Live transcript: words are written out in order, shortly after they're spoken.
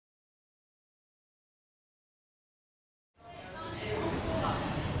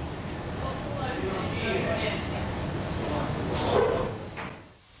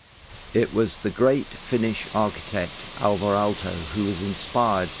It was the great Finnish architect Alvar Aalto who was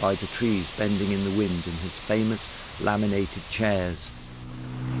inspired by the trees bending in the wind in his famous laminated chairs.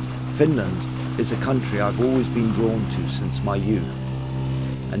 Finland is a country I've always been drawn to since my youth,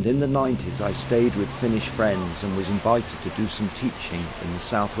 and in the 90s I stayed with Finnish friends and was invited to do some teaching in the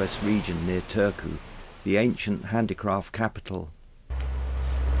southwest region near Turku, the ancient handicraft capital.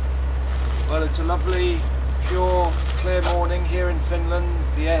 Well, it's a lovely, pure, clear morning here in Finland.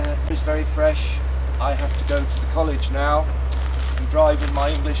 The air is very fresh. I have to go to the college now and drive in my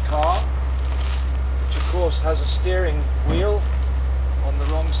English car, which of course has a steering wheel on the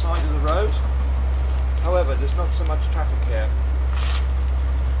wrong side of the road. However, there's not so much traffic here.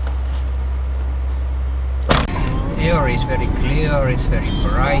 The air is very clear, it's very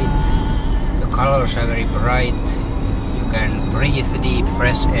bright, the colors are very bright, you can breathe deep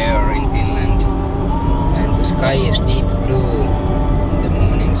fresh air in Finland, and the sky is deep blue in the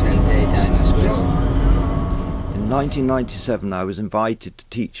mornings and daytime as well. In 1997 I was invited to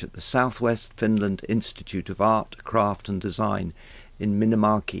teach at the Southwest Finland Institute of Art, Craft and Design in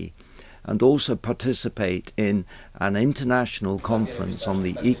Mynamaki, and also participate in an international conference on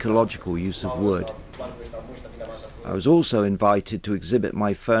the ecological use of wood. I was also invited to exhibit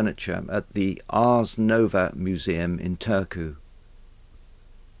my furniture at the Ars Nova Museum in Turku.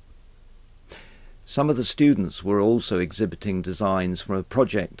 Some of the students were also exhibiting designs from a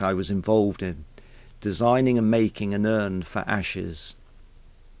project I was involved in, designing and making an urn for ashes.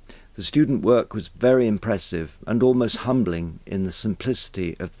 The student work was very impressive and almost humbling in the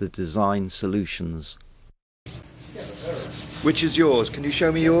simplicity of the design solutions. Which is yours? Can you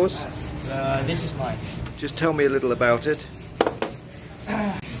show me yours? This is mine. Just tell me a little about it.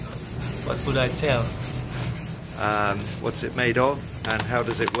 What would I tell? What's it made of and how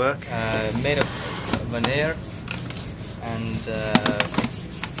does it work? Made of veneer and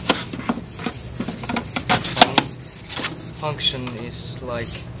function is like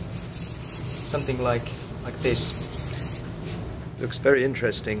something like this. Looks very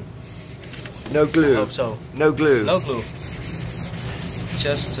interesting. No glue. I hope so. No glue. No glue.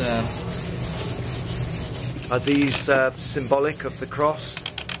 Just. Are these symbolic of the cross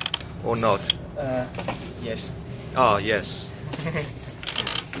or not? Yes. Ah, yes.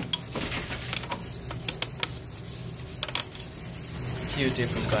 Few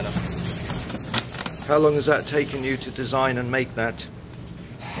different kind of. How long has that taken you to design and make that?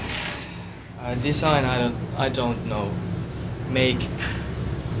 Design, I don't know. Make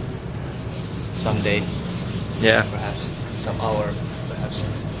someday. Yeah. Perhaps some hour, perhaps.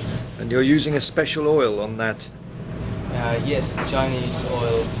 And you're using a special oil on that? Yes, Chinese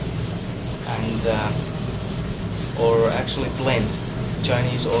oil and or actually blend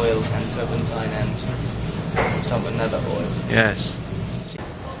Chinese oil and turpentine and some another oil. Yes.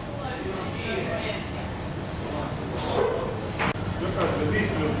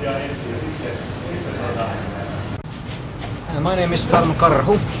 My name is Tarmo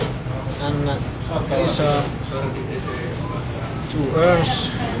Karhu, and these are two urns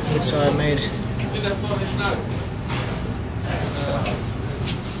which I made.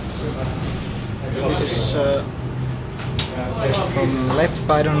 This is from Lepp,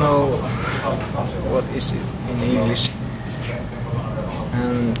 I don't know what is it in English.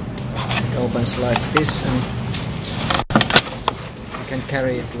 And it opens like this, and you can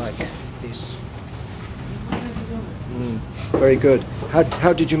carry it like this. Very good.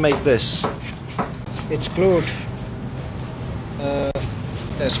 How did you make this? It's glued.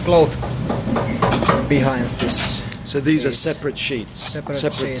 There's cloth behind this. So these are separate sheets, Separate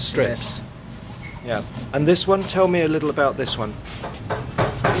sheets, strips. yes. Yeah. And this one, tell me a little about this one.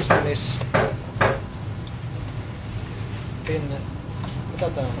 This one is thin.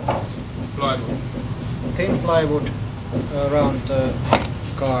 Plywood. Thin plywood around the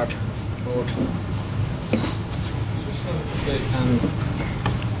cardboard. And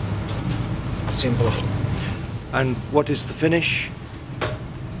simple. And what is the finish?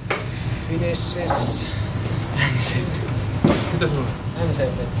 Finnish is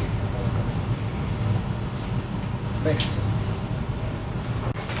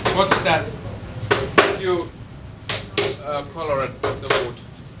What's that? You colored the wood.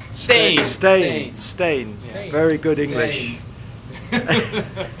 Stain. Yeah. Very good English.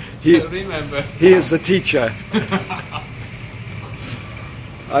 Remember. He is the teacher.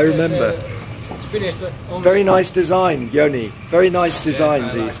 I remember. It's finished. Very nice design, Joni. Very nice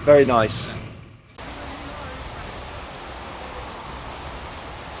designs, these. Very nice.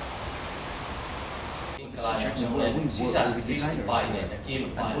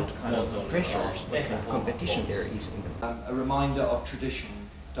 What kind of pressures, what kind of competition there is in them. A reminder of tradition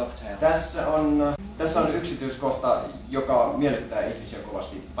dovetail. Tässä on yksityiskohta, joka miellyttää ihmisiä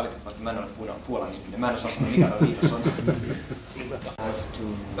kovasti. Valitettavasti mä en ole Puolan ihminen. Mä en osaa sanoa mikä liitos on. As to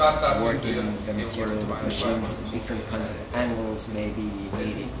working the material with machines, different kinds of angles may be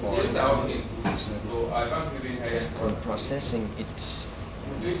needed for processing. It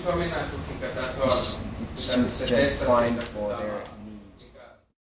suits just fine for their